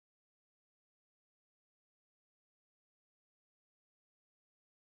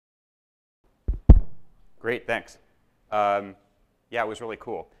Great, thanks. Yeah, it was really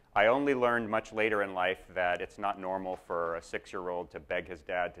cool. I only learned much later in life that it's not normal for a 6-year-old to beg his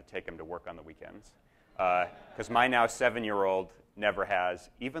dad to take him to work on the weekends. Because my now 7-year-old never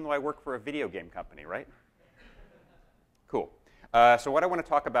has, even though I work for a video game company, right? Cool. So what I want to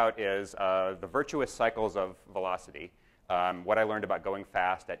talk about is the virtuous cycles of velocity, what I learned about going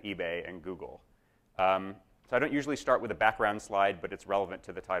fast at eBay and Google. So I don't usually start with a background slide, but it's relevant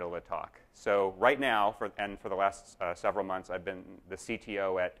to the title of the talk. So right now, for the last several months, I've been the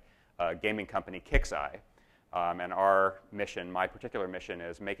CTO at a gaming company, KIXEYE. And our mission, my particular mission,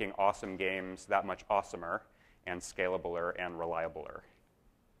 is making awesome games that much awesomer and scalabler and reliabler.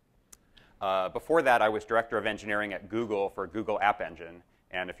 Before that, I was director of engineering at Google for Google App Engine.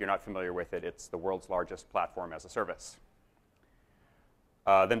 And if you're not familiar with it, it's the world's largest platform as a service.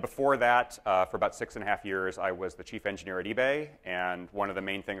 Then before that, for about 6.5 years, I was the chief engineer at eBay. And one of the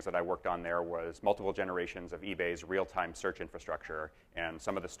main things that I worked on there was multiple generations of eBay's real-time search infrastructure. And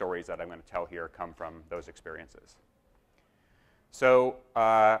some of the stories that I'm going to tell here come from those experiences. So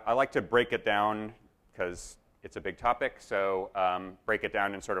I like to break it down because it's a big topic. So break it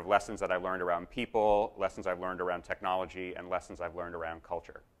down in sort of lessons that I learned around people, lessons I've learned around technology, and lessons I've learned around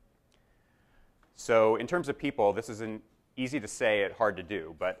culture. So in terms of people, this is easy to say, it's hard to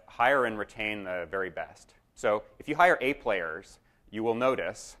do, but hire and retain the very best. So if you hire A players, you will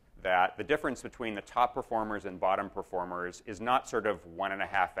notice that the difference between the top performers and bottom performers is not sort of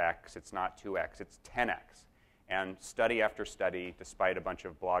 1.5x, it's not 2x, it's 10x. And study after study, despite a bunch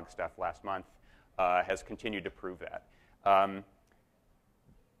of blog stuff last month, has continued to prove that.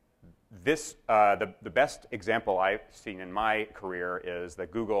 The best example I've seen in my career is the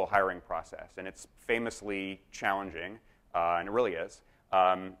Google hiring process, and it's famously challenging. And it really is.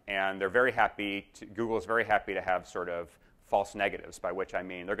 And they're very happy, Google is very happy to have sort of false negatives, by which I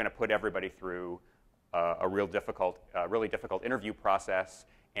mean they're going to put everybody through a really difficult interview process.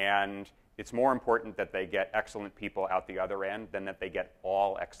 And it's more important that they get excellent people out the other end than that they get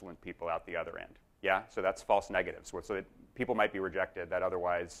all excellent people out the other end. Yeah, so that's false negatives. So that people might be rejected that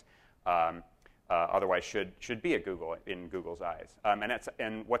otherwise should be at Google in Google's eyes.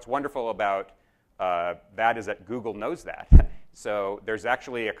 And what's wonderful about that is that Google knows that. So there's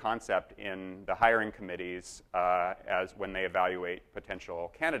actually a concept in the hiring committees as when they evaluate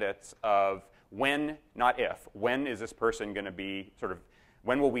potential candidates of when, not if, when is this person going to be sort of,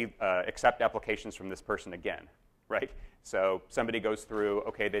 when will we accept applications from this person again, right? So somebody goes through,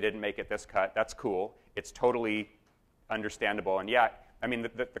 okay, they didn't make it this cut, that's cool. It's totally understandable. And yeah, I mean,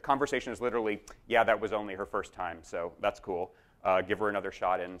 the conversation is literally, yeah, that was only her first time, so that's cool. Give her another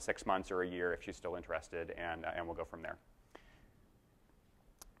shot in 6 months or a year if she's still interested, and we'll go from there.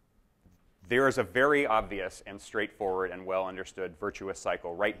 There is a very obvious and straightforward and well understood virtuous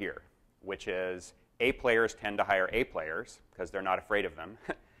cycle right here, which is A players tend to hire A players because they're not afraid of them.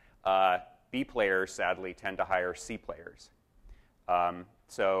 B players, sadly, tend to hire C players.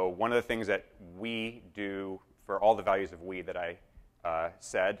 So one of the things that we do for all the values of we that I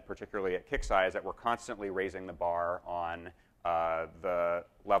said, particularly at KIXEYE, is that we're constantly raising the bar on the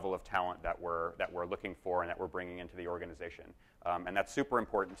level of talent that we're looking for and that we're bringing into the organization, and that's super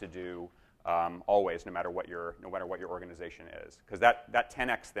important to do always, no matter what your organization is, because that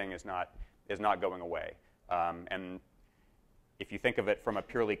 10x thing is not going away. And if you think of it from a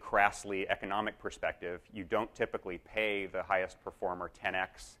purely crassly economic perspective, you don't typically pay the highest performer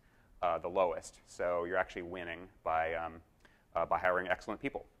 10x the lowest, so you're actually winning by hiring excellent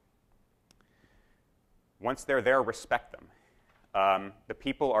people. Once they're there, respect them. The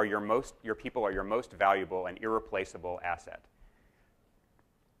people are your most valuable and irreplaceable asset.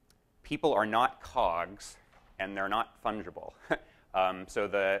 People are not cogs, and they're not fungible. So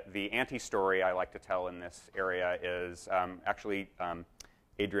the anti-story I like to tell in this area is actually,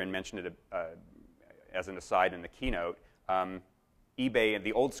 Adrian mentioned it as an aside in the keynote. eBay,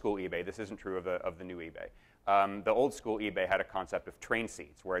 the old school eBay, this isn't true of the new eBay. The old school eBay had a concept of train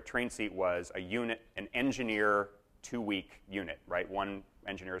seats, where a train seat was a unit, an engineer 2-week unit, right? One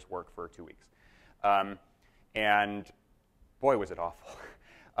engineer's work for 2 weeks. And boy, was it awful.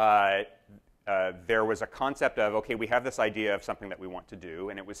 There was a concept of, okay, we have this idea of something that we want to do,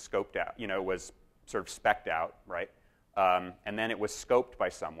 and it was scoped out, it was sort of spec'd out, right? And then it was scoped by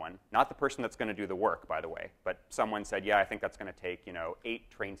someone, not the person that's going to do the work, by the way, but someone said, yeah, I think that's going to take,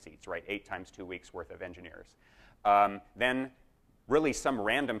 8 train seats, right? 8 times 2 weeks worth of engineers. Then really some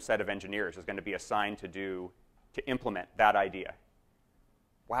random set of engineers is going to be assigned to implement that idea.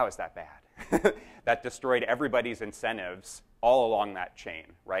 Wow, is that bad? That destroyed everybody's incentives all along that chain,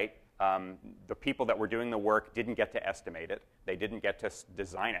 right? The people that were doing the work didn't get to estimate it. They didn't get to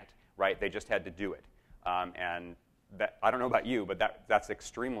design it, right? They just had to do it. And that, I don't know about you, but that's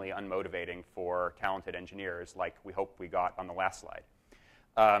extremely unmotivating for talented engineers like we hope we got on the last slide.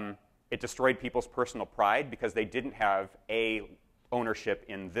 It destroyed people's personal pride because they didn't have ownership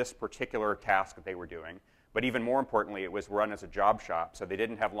in this particular task that they were doing. But even more importantly, it was run as a job shop, so they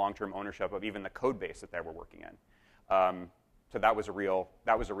didn't have long-term ownership of even the code base that they were working in. So that was a real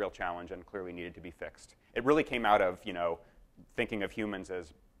challenge and clearly needed to be fixed. It really came out of thinking of humans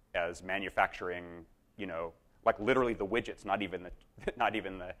as manufacturing, like literally the widgets, not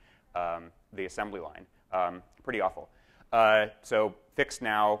even the assembly line. Pretty awful. So fixed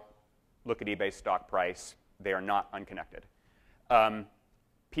now. Look at eBay's stock price. They are not unconnected.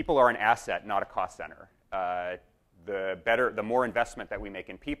 People are an asset, not a cost center. The more investment that we make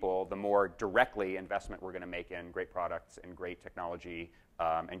in people, the more directly investment we're going to make in great products and great technology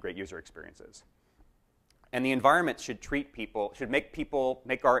and great user experiences. And the environment should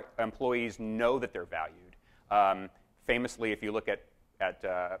make our employees know that they're valued. Famously, if you look at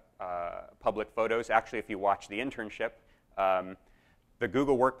public photos, actually, if you watch The Internship, the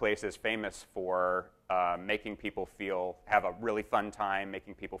Google Workplace is famous for making people have a really fun time,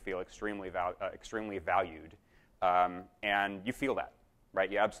 making people feel extremely valued. And you feel that,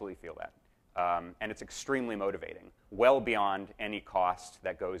 right? You absolutely feel that. And it's extremely motivating, well beyond any cost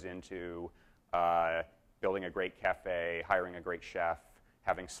that goes into building a great cafe, hiring a great chef,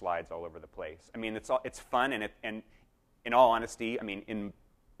 having slides all over the place. I mean, it's fun, and in all honesty, I mean, in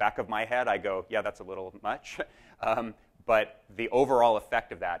back of my head, I go, yeah, that's a little much. But the overall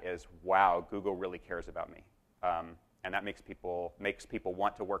effect of that is, wow, Google really cares about me. And that makes people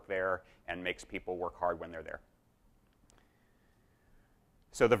want to work there and makes people work hard when they're there.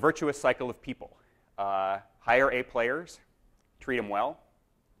 So the virtuous cycle of people. Hire A players, treat them well.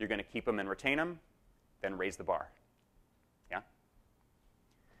 You're going to keep them and retain them, then raise the bar. Yeah?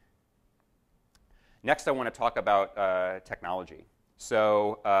 Next, I want to talk about technology.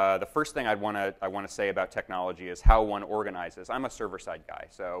 So the first thing I want to say about technology is how one organizes. I'm a server-side guy,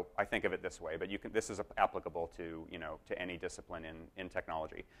 so I think of it this way, but this is applicable to any discipline in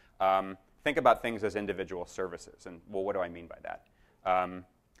technology. Think about things as individual services, and well, what do I mean by that?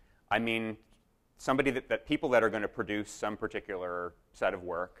 I mean people that are going to produce some particular set of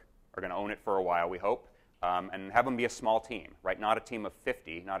work are going to own it for a while, we hope, and have them be a small team, right? Not a team of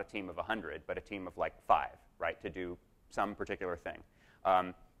 50, not a team of 100, but a team of like 5, right, to do some particular thing.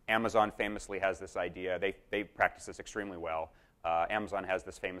 Amazon famously has this idea. They practice this extremely well. Amazon has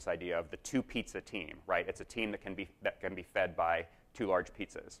this famous idea of the 2-pizza team, right? It's a team that can be fed by 2 large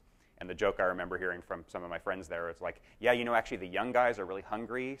pizzas. And the joke I remember hearing from some of my friends there is like, yeah, actually the young guys are really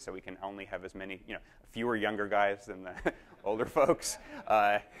hungry, so we can only have as many, fewer younger guys than the older folks.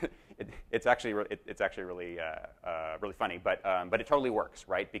 It's actually really funny, but it totally works,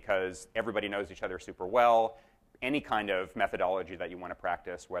 right? Because everybody knows each other super well. Any kind of methodology that you want to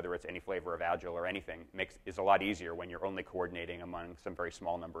practice, whether it's any flavor of Agile or anything, is a lot easier when you're only coordinating among some very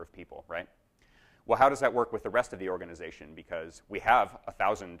small number of people, right? Well, how does that work with the rest of the organization? Because we have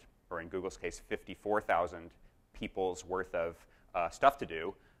 1,000, or in Google's case, 54,000 people's worth of stuff to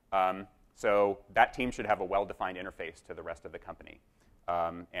do. So that team should have a well-defined interface to the rest of the company.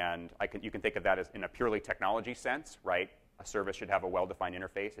 And you can think of that as in a purely technology sense, right? A service should have a well-defined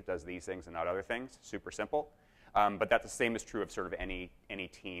interface. It does these things and not other things. Super simple. But that's the same is true of sort of any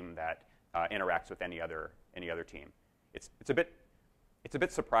team that interacts with any other team. It's a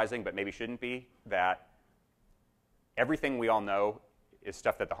bit surprising, but maybe shouldn't be, that everything we all know is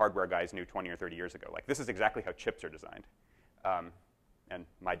stuff that the hardware guys knew 20 or 30 years ago. Like, this is exactly how chips are designed. And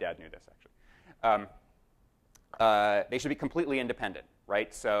my dad knew this, actually. They should be completely independent,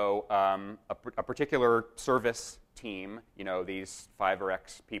 right? So a particular service team, these 5 or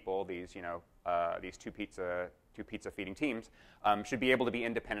X people, these 2 pizza feeding teams, should be able to be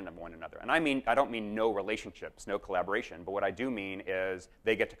independent of one another. And I don't mean no relationships, no collaboration, but what I do mean is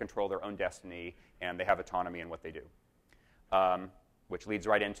they get to control their own destiny and they have autonomy in what they do. Which leads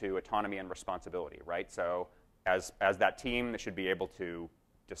right into autonomy and responsibility, right? So as that team, they should be able to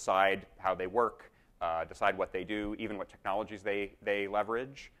decide how they work, decide what they do, even what technologies they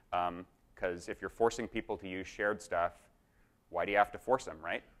leverage. Because if you're forcing people to use shared stuff, why do you have to force them,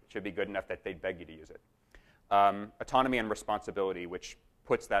 right? It should be good enough that they'd beg you to use it. Autonomy and responsibility, which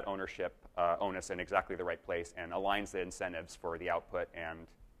puts that onus in exactly the right place and aligns the incentives for the output and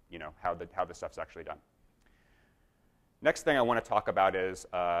how the stuff's actually done. Next thing I want to talk about is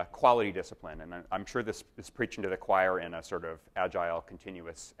quality discipline, and I'm sure this is preaching to the choir in a sort of agile,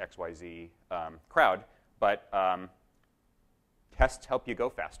 continuous XYZ crowd, but tests help you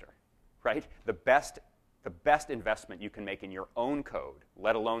go faster, right? The best the best investment you can make in your own code,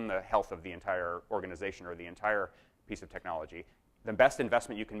 let alone the health of the entire organization or the entire piece of technology, the best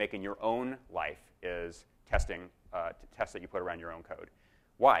investment you can make in your own life is testing, tests that you put around your own code.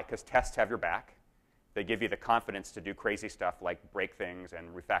 Why? Because tests have your back. They give you the confidence to do crazy stuff like break things and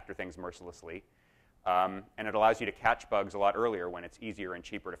refactor things mercilessly. And it allows you to catch bugs a lot earlier when it's easier and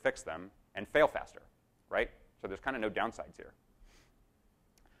cheaper to fix them and fail faster, right? So there's kind of no downsides here.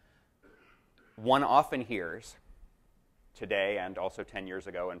 One often hears today and also 10 years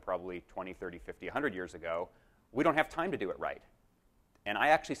ago and probably 20, 30, 50, 100 years ago, we don't have time to do it right. And I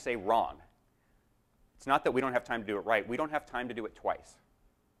actually say wrong. It's not that we don't have time to do it right. We don't have time to do it twice,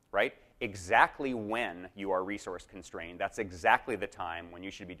 right? Exactly when you are resource constrained, that's exactly the time when you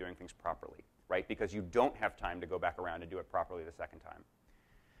should be doing things properly, right? Because you don't have time to go back around and do it properly the second time.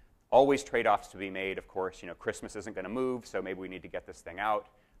 Always trade-offs to be made, of course. You know, Christmas isn't going to move, so maybe we need to get this thing out.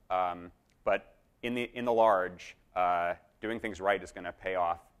 But in the large, doing things right is going to pay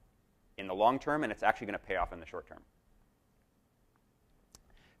off in the long term, and it's actually going to pay off in the short term.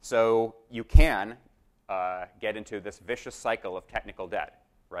 So you can get into this vicious cycle of technical debt,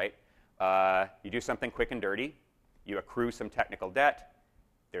 right? You do something quick and dirty. You accrue some technical debt.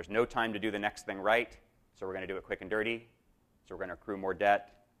 There's no time to do the next thing right, so we're going to do it quick and dirty. So we're going to accrue more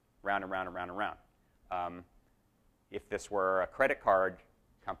debt, round and round and round and round. If this were a credit card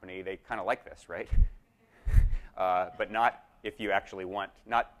company, they kind of like this, right? But not if you actually want,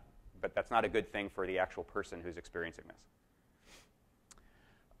 but that's not a good thing for the actual person who's experiencing this.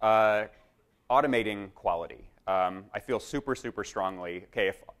 Automating quality. I feel super, super strongly,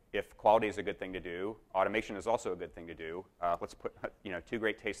 okay, if quality is a good thing to do, automation is also a good thing to do. Let's put two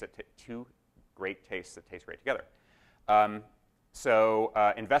great tastes that taste great together.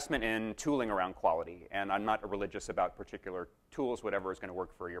 Investment in tooling around quality, and I'm not religious about particular tools, whatever is going to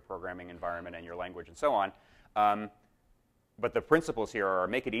work for your programming environment and your language and so on. But the principles here are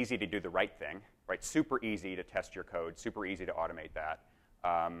make it easy to do the right thing, right? Super easy to test your code, super easy to automate that.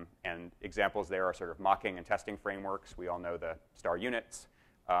 And examples there are sort of mocking and testing frameworks. We all know the star units.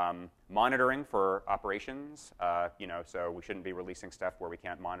 Monitoring for operations, so we shouldn't be releasing stuff where we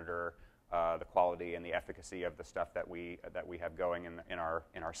can't monitor the quality and the efficacy of the stuff that we have going in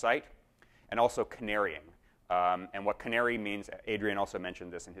our site, and also canarying. And what canary means, Adrian also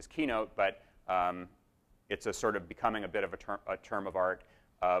mentioned this in his keynote, but it's a sort of becoming a bit of a term of art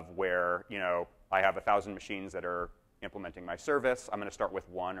of where I have 1,000 machines that are implementing my service. I'm going to start with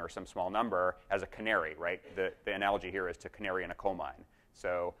one or some small number as a canary, right? The analogy here is to canary in a coal mine.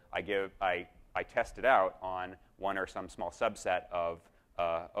 So I test it out on one or some small subset of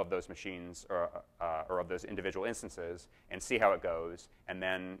those machines or of those individual instances and see how it goes, and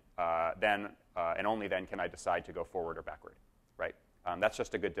then and only then can I decide to go forward or backward, right? That's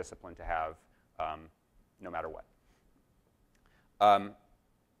just a good discipline to have no matter what.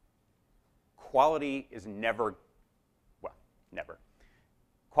 Quality is never.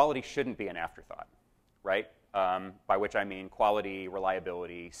 Quality shouldn't be an afterthought, right? By which I mean quality,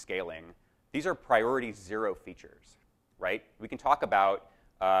 reliability, scaling. These are priority zero features, right? We can talk about,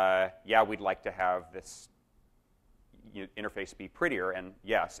 yeah, we'd like to have this interface be prettier, and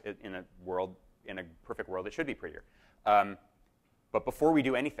yes, in a perfect world, it should be prettier. But before we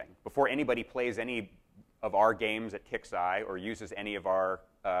do anything, before anybody plays any of our games at KIXEYE or uses any of our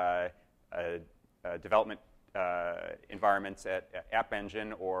development environments at App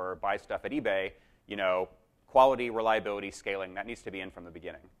Engine or buy stuff at eBay, quality, reliability, scaling, that needs to be in from the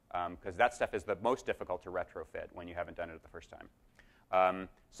beginning, because that stuff is the most difficult to retrofit when you haven't done it the first time.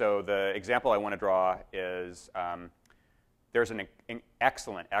 So the example I want to draw is there's an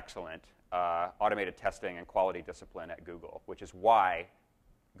excellent automated testing and quality discipline at Google, which is why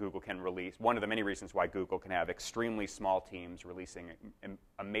Google can release, one of the many reasons why Google can have extremely small teams releasing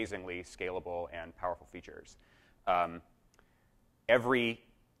amazingly scalable and powerful features.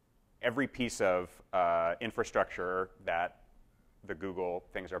 Every piece of infrastructure that the Google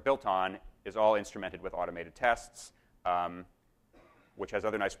things are built on is all instrumented with automated tests, which has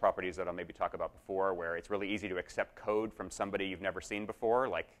other nice properties that I'll maybe talk about before, where it's really easy to accept code from somebody you've never seen before,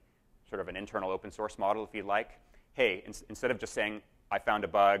 like sort of an internal open source model, if you'd like. Hey, instead of just saying, I found a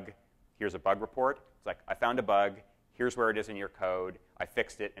bug, here's a bug report, it's like, I found a bug, here's where it is in your code, I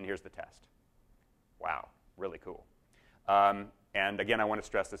fixed it, and here's the test. Wow, really cool. And again, I want to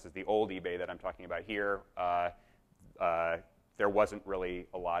stress this is the old eBay that I'm talking about here. There wasn't really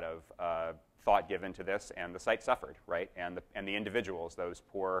a lot of thought given to this, and the site suffered, right? And the individuals, those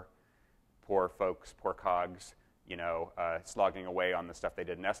poor folks, poor cogs, slogging away on the stuff they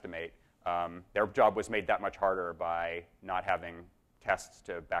didn't estimate, their job was made that much harder by not having tests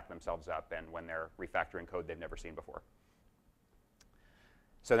to back themselves up and when they're refactoring code they've never seen before.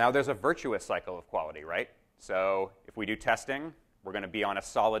 So now there's a virtuous cycle of quality, right? So if we do testing, we're going to be on a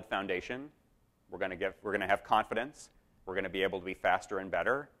solid foundation. We're going to have confidence. We're going to be able to be faster and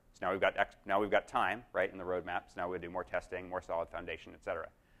better. So now we've got time, right, in the roadmap. So now we'll do more testing, more solid foundation, et cetera.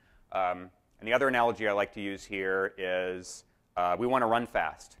 And the other analogy I like to use here is we want to run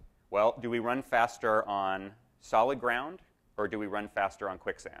fast. Well, do we run faster on solid ground or do we run faster on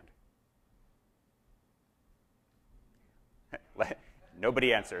quicksand?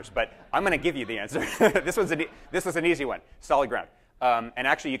 Nobody answers, but I'm going to give you the answer. This was an easy one, solid ground. And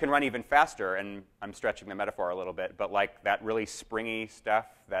actually, you can run even faster, and I'm stretching the metaphor a little bit, but like that really springy stuff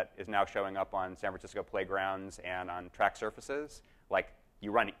that is now showing up on San Francisco playgrounds and on track surfaces, like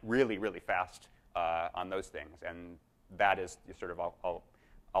you run really, really fast on those things. And that is sort of, I'll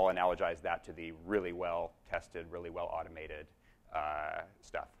analogize that to the really well-tested, really well-automated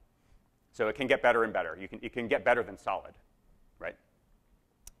stuff. So it can get better and better. It can get better than solid, right?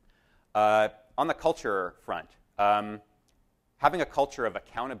 On the culture front, having a culture of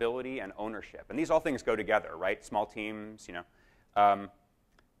accountability and ownership, and these all things go together, right? Small teams, you know.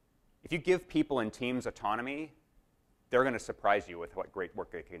 If you give people and teams autonomy, they're going to surprise you with what great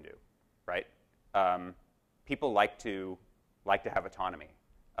work they can do, right? People like to have autonomy,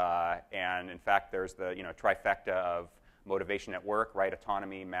 and in fact, there's the trifecta of motivation at work, right?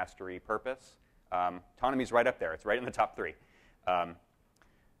 Autonomy, mastery, purpose. Autonomy is right up there. It's right in the top 3.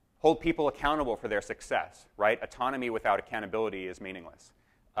 Hold people accountable for their success, right? Autonomy without accountability is meaningless.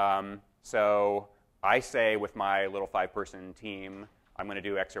 So I say with my little 5-person team, I'm going to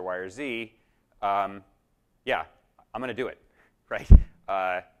do X or Y or Z. Yeah, I'm going to do it, right?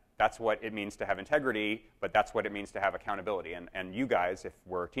 That's what it means to have integrity, but that's what it means to have accountability. And you guys, if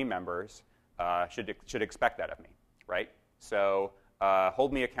we're team members, should expect that of me, right? So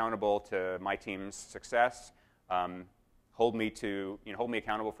hold me accountable to my team's success. Hold me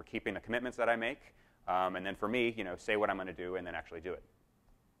accountable for keeping the commitments that I make, and then for me, say what I'm going to do and then actually do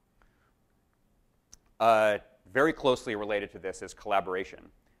it. Very closely related to this is collaboration.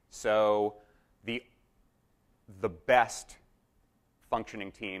 So the best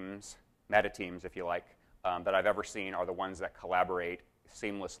functioning teams, meta teams, if you like, that I've ever seen are the ones that collaborate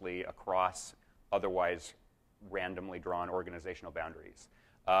seamlessly across otherwise randomly drawn organizational boundaries.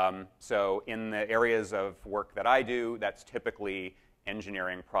 So in the areas of work that I do, that's typically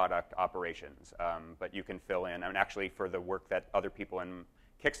engineering, product, operations. But you can fill in, and actually for the work that other people in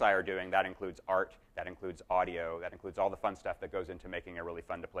KIXEYE are doing, that includes art, that includes audio, that includes all the fun stuff that goes into making a really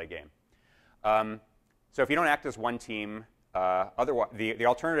fun to play game. So if you don't act as one team, otherwise, the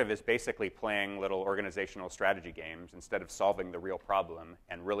alternative is basically playing little organizational strategy games instead of solving the real problem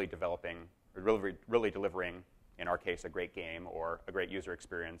and really delivering, in our case, a great game or a great user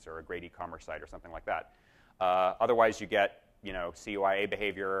experience or a great e-commerce site or something like that. Otherwise, you get CUIA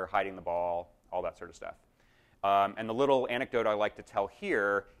behavior, hiding the ball, all that sort of stuff. And the little anecdote I like to tell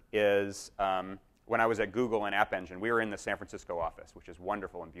here is when I was at Google and App Engine, we were in the San Francisco office, which is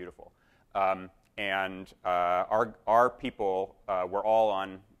wonderful and beautiful. And our people were all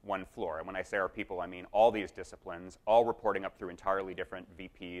on one floor. And when I say our people, I mean all these disciplines, all reporting up through entirely different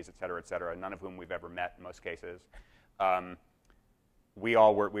VPs, et cetera, none of whom we've ever met in most cases. We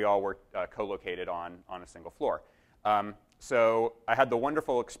all were co-located on a single floor. So I had the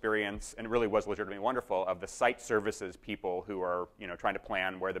wonderful experience, and it really was legitimately wonderful, of the site services people who are trying to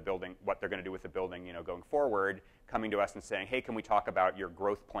plan where the building, what they're going to do with the building going forward, coming to us and saying, hey, can we talk about your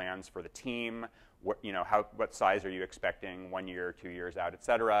growth plans for the team? What size are you expecting 1 year, 2 years out, et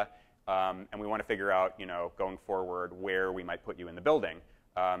cetera? And we want to figure out, going forward, where we might put you in the building.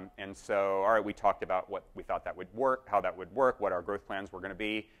 And so, all right, we talked about what we thought that would work, how that would work, what our growth plans were going to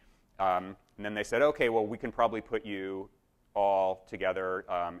be. And then they said, okay, well, we can probably put you all together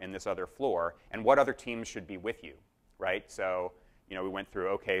in this other floor. And what other teams should be with you, right? So, we went through,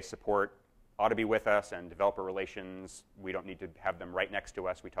 okay, support ought to be with us, and developer relations, we don't need to have them right next to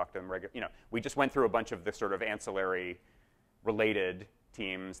us. We talk to them regularly. We just went through a bunch of the sort of ancillary related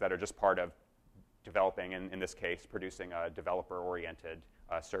teams that are just part of developing, and in this case, producing a developer-oriented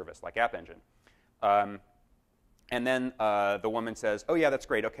service like App Engine. And then the woman says, oh, yeah, that's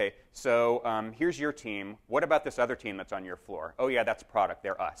great. OK, so here's your team. What about this other team that's on your floor? Oh, yeah, that's product.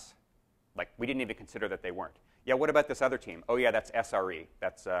 They're us. Like, we didn't even consider that they weren't. Yeah, what about this other team? Oh, yeah, that's SRE.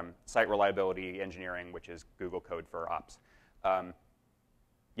 That's Site Reliability Engineering, which is Google code for ops.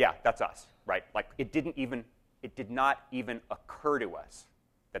 Yeah, that's us, right? Like, it did not even occur to us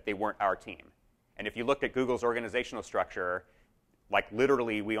that they weren't our team. And if you looked at Google's organizational structure, like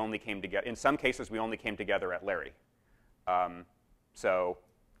literally we only came together, in some cases we only came together at Larry. So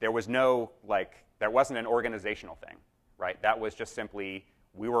there was no, that wasn't an organizational thing, right? That was just simply,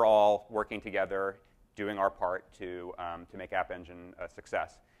 we were all working together, doing our part to make App Engine a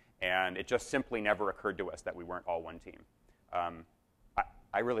success. And it just simply never occurred to us that we weren't all one team.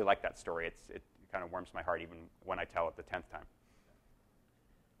 I really like that story. It kind of warms my heart even when I tell it the 10th time.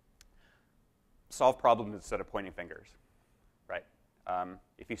 Solve problems instead of pointing fingers, right?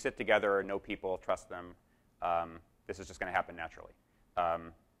 If you sit together, know people, trust them, this is just going to happen naturally.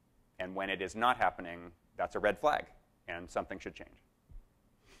 And when it is not happening, that's a red flag, and something should change.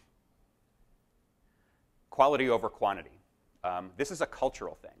 Quality over quantity. This is a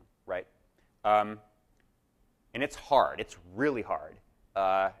cultural thing, right? And it's hard. It's really hard,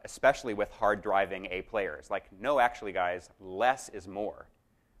 especially with hard-driving A players. Like, no, actually, guys, less is more.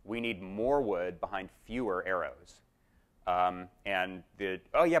 We need more wood behind fewer arrows. Oh,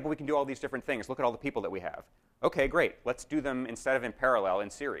 yeah, but we can do all these different things. Look at all the people that we have. OK, great. Let's do them instead of in parallel, in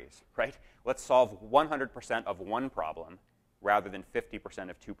series, right? Let's solve 100% of one problem rather than 50%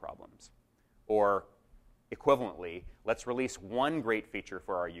 of two problems. Or equivalently, let's release one great feature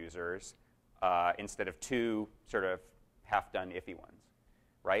for our users instead of two sort of half-done iffy ones,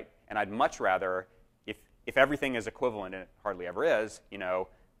 right? And I'd much rather, if everything is equivalent, and it hardly ever is,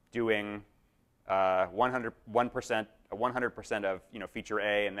 doing 100% of feature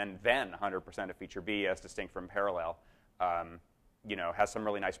A and then 100% of feature B as distinct from parallel, has some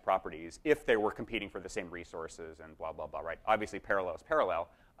really nice properties if they were competing for the same resources and blah blah blah, right? Obviously, parallel is parallel,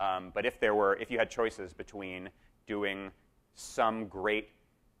 but if you had choices between doing some great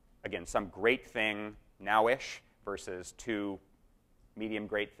thing now-ish versus two medium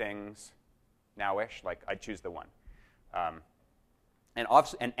great things now-ish, I'd choose the one.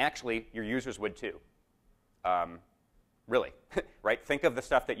 And actually, your users would too. Really, right? Think of the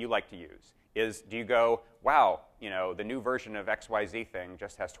stuff that you like to use. Do you go, wow, the new version of XYZ thing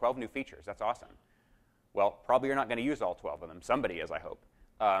just has 12 new features. That's awesome. Well, probably you're not going to use all 12 of them. Somebody is, I hope.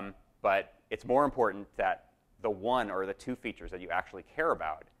 But it's more important that the one or the two features that you actually care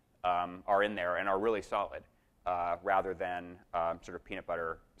about are in there and are really solid, rather than sort of peanut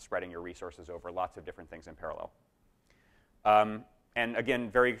butter spreading your resources over lots of different things in parallel. And again,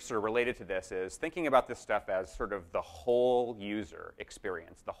 very sort of related to this is thinking about this stuff as sort of the whole user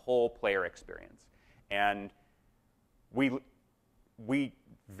experience, the whole player experience. And I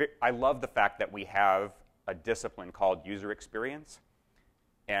love the fact that we have a discipline called user experience.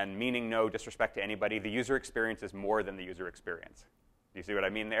 And meaning no disrespect to anybody, the user experience is more than the user experience. Do you see what I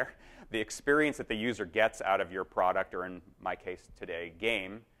mean there? The experience that the user gets out of your product, or in my case today,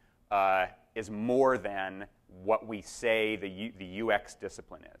 game, is more than what we say the UX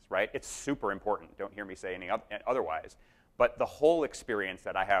discipline is, right? It's super important. Don't hear me say any otherwise. But the whole experience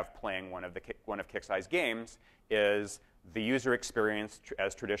that I have playing one of KIXEYE's games is the user experience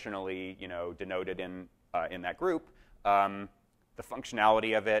as traditionally denoted in that group, the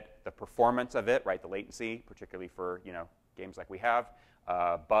functionality of it, the performance of it, right? The latency, particularly for games like we have,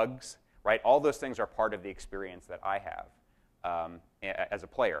 bugs, right? All those things are part of the experience that I have as a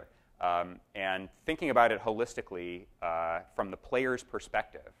player. And thinking about it holistically from the player's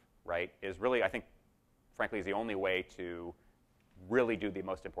perspective, right, is really, I think, frankly, is the only way to really do the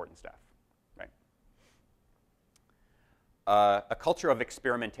most important stuff, right? A culture of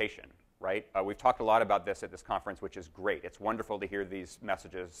experimentation, right? We've talked a lot about this at this conference, which is great. It's wonderful to hear these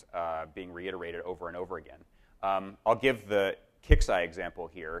messages being reiterated over and over again. I'll give the KIXEYE example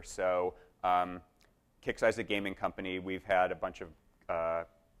here. So KIXEYE is a gaming company. We've had a bunch of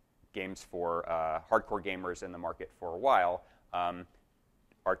games for hardcore gamers in the market for a while.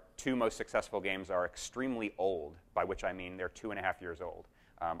 Our two most successful games are extremely old, by which I mean they're 2.5 years old.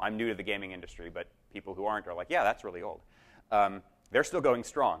 I'm new to the gaming industry, but people who aren't are like, yeah, that's really old. They're still going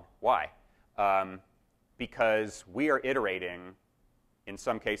strong. Why? Because we are iterating, in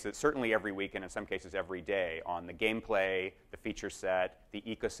some cases, certainly every week, and in some cases every day, on the gameplay, the feature set, the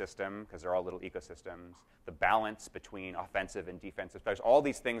ecosystem, because they're all little ecosystems, the balance between offensive and defensive. There's all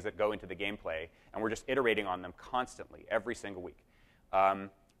these things that go into the gameplay, and we're just iterating on them constantly, every single week. And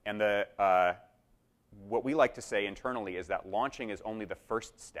what we like to say internally is that launching is only the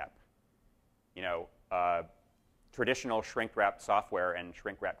first step. Traditional shrink-wrapped software and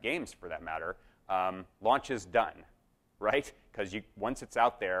shrink-wrapped games, for that matter, launch is done, right? Because once it's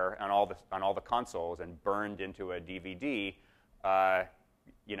out there on all the consoles and burned into a DVD,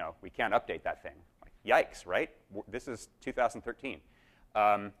 we can't update that thing. Yikes, right? This is 2013.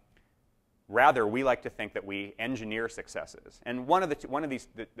 Rather, we like to think that we engineer successes. And one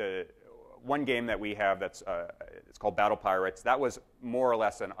game that we have that's it's called Battle Pirates, that was more or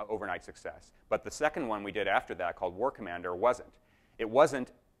less an overnight success. But the second one we did after that, called War Commander, wasn't. it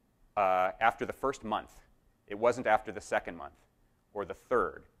wasn't after the first month. It wasn't after the second month, or the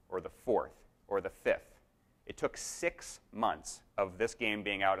third, or the fourth, or the fifth. It took 6 months of this game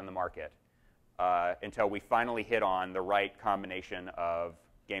being out in the market until we finally hit on the right combination of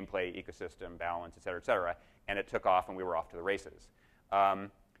gameplay, ecosystem, balance, et cetera, and it took off and we were off to the races.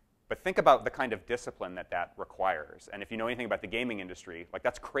 But think about the kind of discipline that that requires. And if you know anything about the gaming industry, like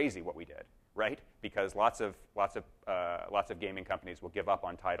that's crazy what we did, right? Because lots of gaming companies will give up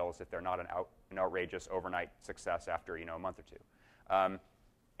on titles if they're not an outrageous overnight success after a month or two.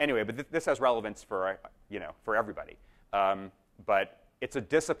 Anyway, but this has relevance for for everybody. But it's a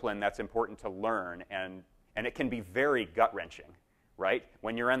discipline that's important to learn, and it can be very gut-wrenching, right?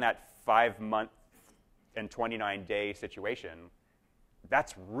 When you're in that 5-month and 29-day situation,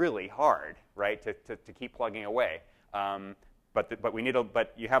 that's really hard, right? To keep plugging away. But we need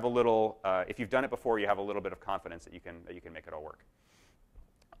but you have a little. If you've done it before, you have a little bit of confidence that you can make it all work.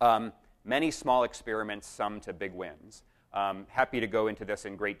 Many small experiments sum to big wins. Happy to go into this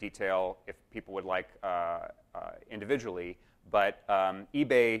in great detail if people would like individually. But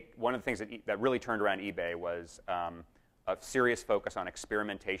eBay, one of the things that really turned around eBay was a serious focus on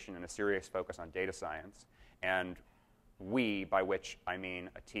experimentation and a serious focus on data science. And we, by which I mean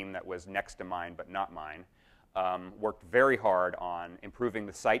a team that was next to mine but not mine, worked very hard on improving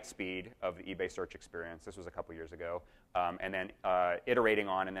the site speed of the eBay search experience. This was a couple years ago. And then iterating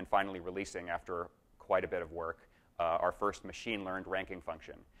on and then finally releasing after quite a bit of work our first machine-learned ranking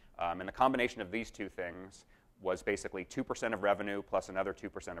function. And the combination of these two things was basically 2% of revenue plus another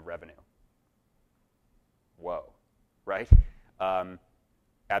 2% of revenue. Whoa, right?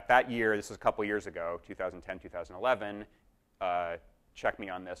 At that year, this was a couple years ago, 2010, 2011, check me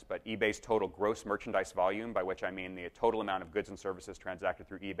on this, but eBay's total gross merchandise volume, by which I mean the total amount of goods and services transacted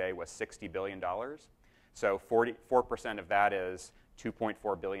through eBay, was $60 billion. So 44% of that is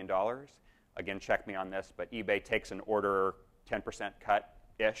 $2.4 billion. Again, check me on this, but eBay takes an order 10%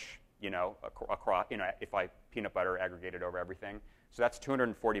 cut-ish, across, if I peanut butter aggregated over everything. So that's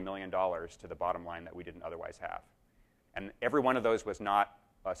 $240 million to the bottom line that we didn't otherwise have. And every one of those was not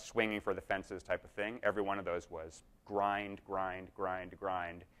a swinging for the fences type of thing. Every one of those was grind, grind, grind,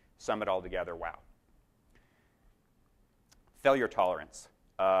 grind, sum it all together, wow. Failure tolerance.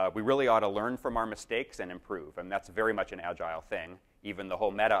 We really ought to learn from our mistakes and improve, and that's very much an agile thing. Even the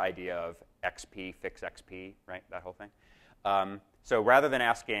whole meta idea of XP, fix XP, right, that whole thing. So rather than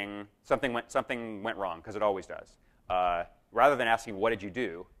asking something went wrong, because it always does, rather than asking what did you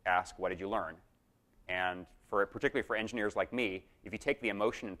do, ask what did you learn. And particularly for engineers like me, if you take the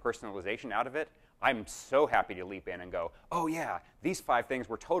emotion and personalization out of it, I'm so happy to leap in and go, oh yeah, these 5 things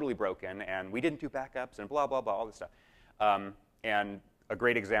were totally broken, and we didn't do backups, and blah, blah, blah, all this stuff. And a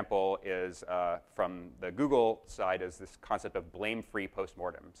great example is from the Google side is this concept of blame-free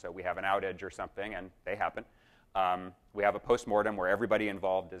postmortem. So we have an outage or something, and they happen. We have a postmortem where everybody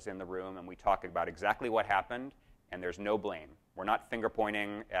involved is in the room, and we talk about exactly what happened, and there's no blame. We're not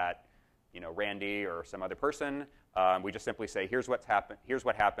finger-pointing at Randy or some other person. We just simply say, here's what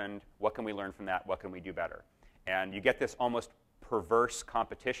happened, what can we learn from that, what can we do better? And you get this almost perverse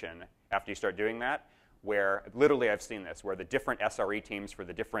competition after you start doing that, where literally I've seen this, where the different SRE teams for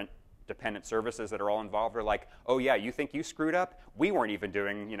the different dependent services that are all involved are like, oh yeah, you think you screwed up? We weren't even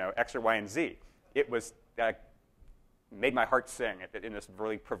doing X or Y and Z. It was made my heart sing in this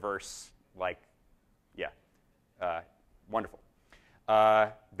really perverse, wonderful.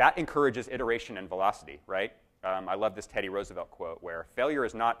 That encourages iteration and velocity, right? I love this Teddy Roosevelt quote where failure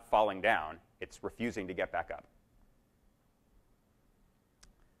is not falling down, it's refusing to get back up.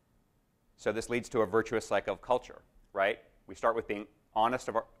 So this leads to a virtuous cycle of culture, right? We start with being honest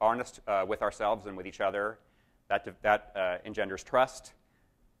with ourselves and with each other. That engenders trust,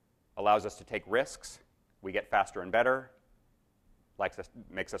 allows us to take risks. We get faster and better,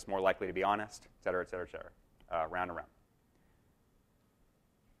 makes us more likely to be honest, et cetera, et cetera, et cetera, round and round.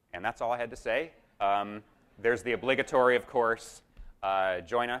 And that's all I had to say. There's the obligatory, of course,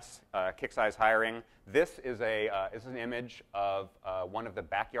 join us. KIXEYE is hiring. This is an image of one of the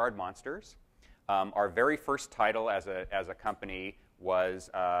backyard monsters. Our very first title as a company was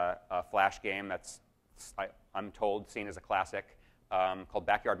a Flash game that's, I'm told, seen as a classic called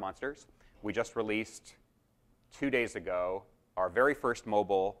Backyard Monsters. We just released 2 days ago our very first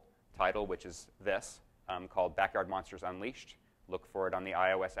mobile title, which is this, called Backyard Monsters Unleashed. Look for it on the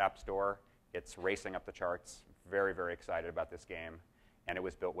iOS App Store. It's racing up the charts. Very, very excited about this game. And it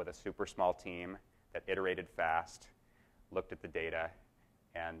was built with a super small team that iterated fast, looked at the data,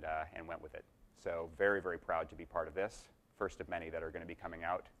 and went with it. So very, very proud to be part of this. First of many that are going to be coming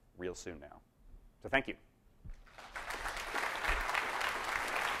out real soon now. So thank you.